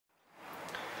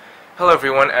Hello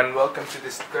everyone and welcome to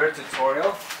this third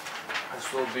tutorial.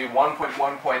 This will be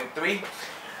 1.1.3.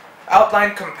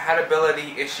 Outline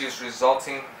compatibility issues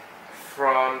resulting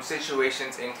from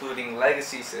situations including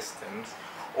legacy systems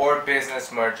or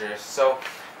business mergers. So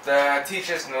the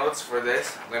teacher's notes for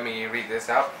this, let me read this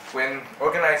out. When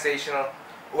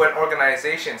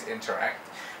organizations interact,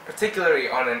 particularly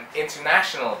on an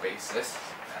international basis,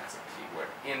 that's a key word,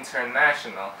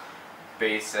 international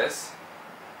basis,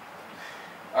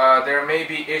 there may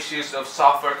be issues of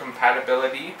software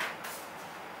compatibility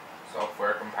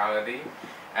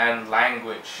and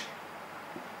language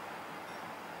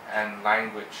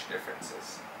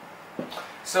differences.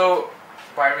 So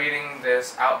by reading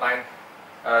this outline,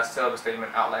 syllabus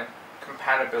statement outline,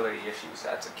 compatibility issues,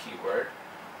 that's a key word,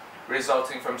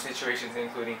 resulting from situations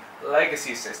including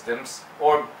legacy systems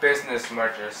or business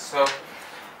mergers. So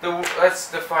let's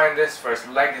define this first,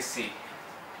 legacy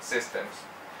systems.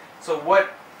 So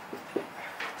what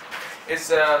is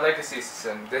a legacy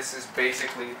system? This is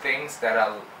basically things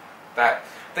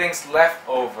things left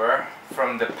over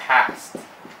from the past.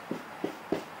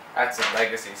 That's a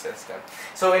legacy system.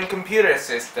 So in computer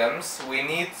systems, we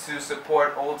need to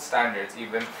support old standards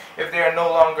even if they are no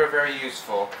longer very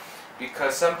useful,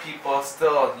 because some people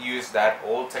still use that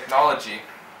old technology.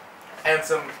 And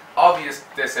some obvious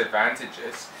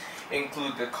disadvantages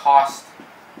include the cost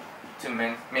to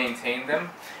maintain them,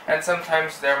 and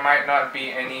sometimes there might not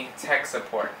be any tech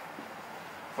support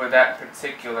for that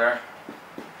particular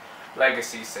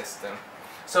legacy system.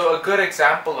 So a good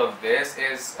example of this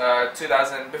is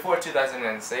before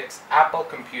 2006, Apple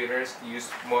computers used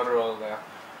Motorola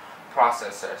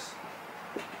processors.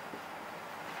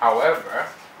 However,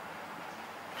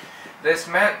 this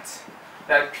meant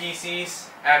that PCs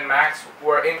and Macs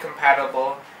were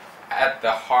incompatible at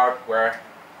the hardware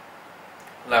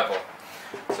level.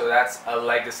 So that's a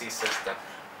legacy system.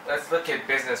 Let's look at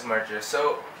business mergers.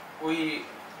 So we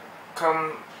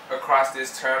come across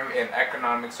this term in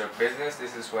economics or business.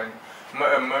 This is when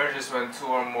a merge is when two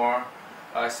or more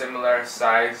similar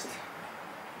sized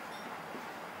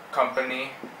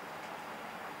company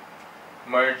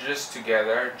merges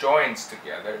together, joins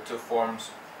together to form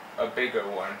a bigger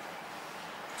one.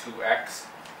 2x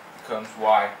becomes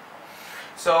y.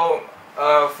 So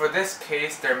for this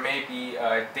case, there may be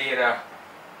data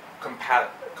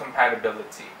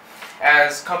compatibility.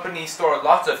 As companies store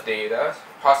lots of data,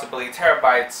 possibly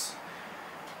terabytes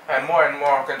and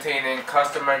more containing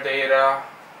customer data,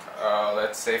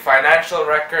 let's say financial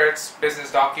records, business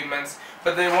documents,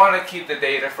 but they want to keep the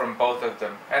data from both of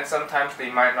them, and sometimes they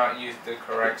might not use the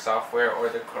correct software or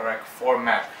the correct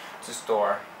format to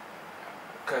store,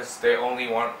 because they only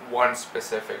want one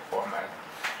specific format.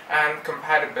 And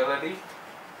compatibility,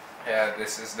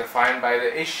 this is defined by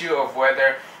the issue of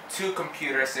whether two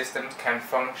computer systems can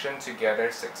function together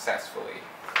successfully.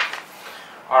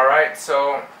 Alright,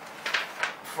 so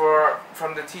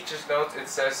from the teacher's notes, it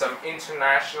says some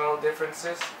international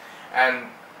differences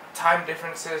and time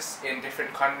differences in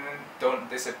different continents don't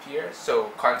disappear,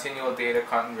 so continual data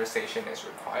conversation is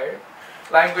required.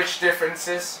 Language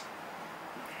differences,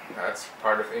 that's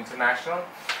part of international.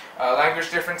 Language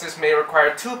differences may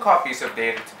require two copies of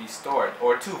data to be stored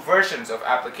or two versions of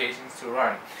applications to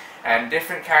run, and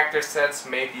different character sets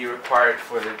may be required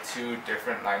for the two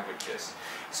different languages.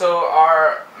 So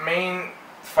our main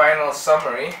final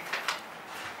summary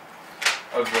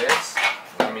of this,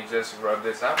 let me just rub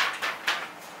this up,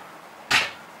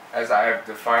 as I have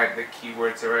defined the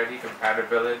keywords already: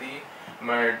 compatibility,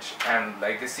 merge, and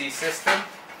legacy system.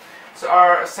 So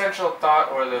our essential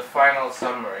thought, or the final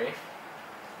summary,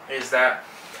 is that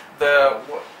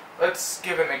let's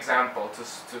give an example to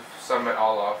sum it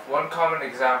all off. One common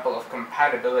example of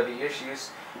compatibility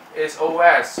issues is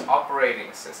OS,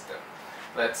 operating system.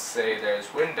 Let's say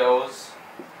there's Windows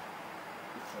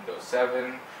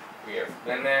 7, we have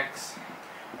Linux,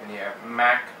 and you have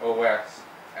Mac OS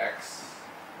X,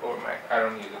 or Mac, I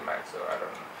don't use a Mac, so I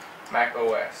don't know, Mac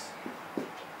OS.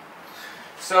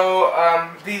 So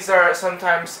these are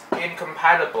sometimes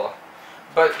incompatible,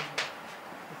 but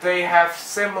they have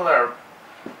similar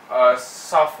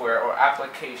software or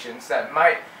applications that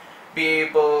might be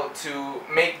able to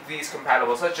make these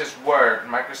compatible, such as Word,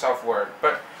 Microsoft Word.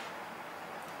 But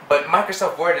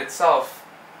Microsoft Word itself,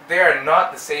 they are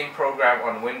not the same program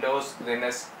on Windows,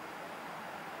 Linux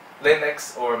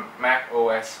or Mac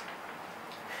OS.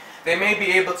 They may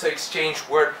be able to exchange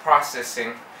word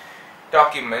processing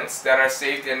documents that are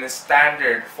saved in a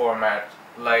standard format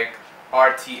like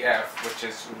RTF, which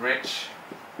is rich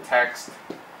text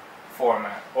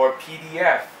format, or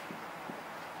PDF,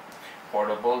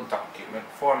 portable document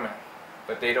format,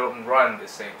 but they don't run the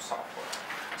same software.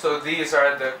 So these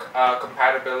are the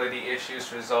compatibility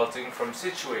issues resulting from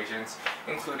situations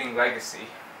including legacy,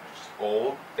 which is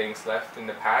old, things left in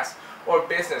the past, or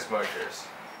business mergers,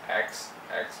 X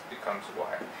becomes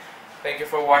Y. Thank you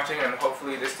for watching, and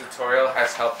hopefully this tutorial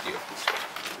has helped you.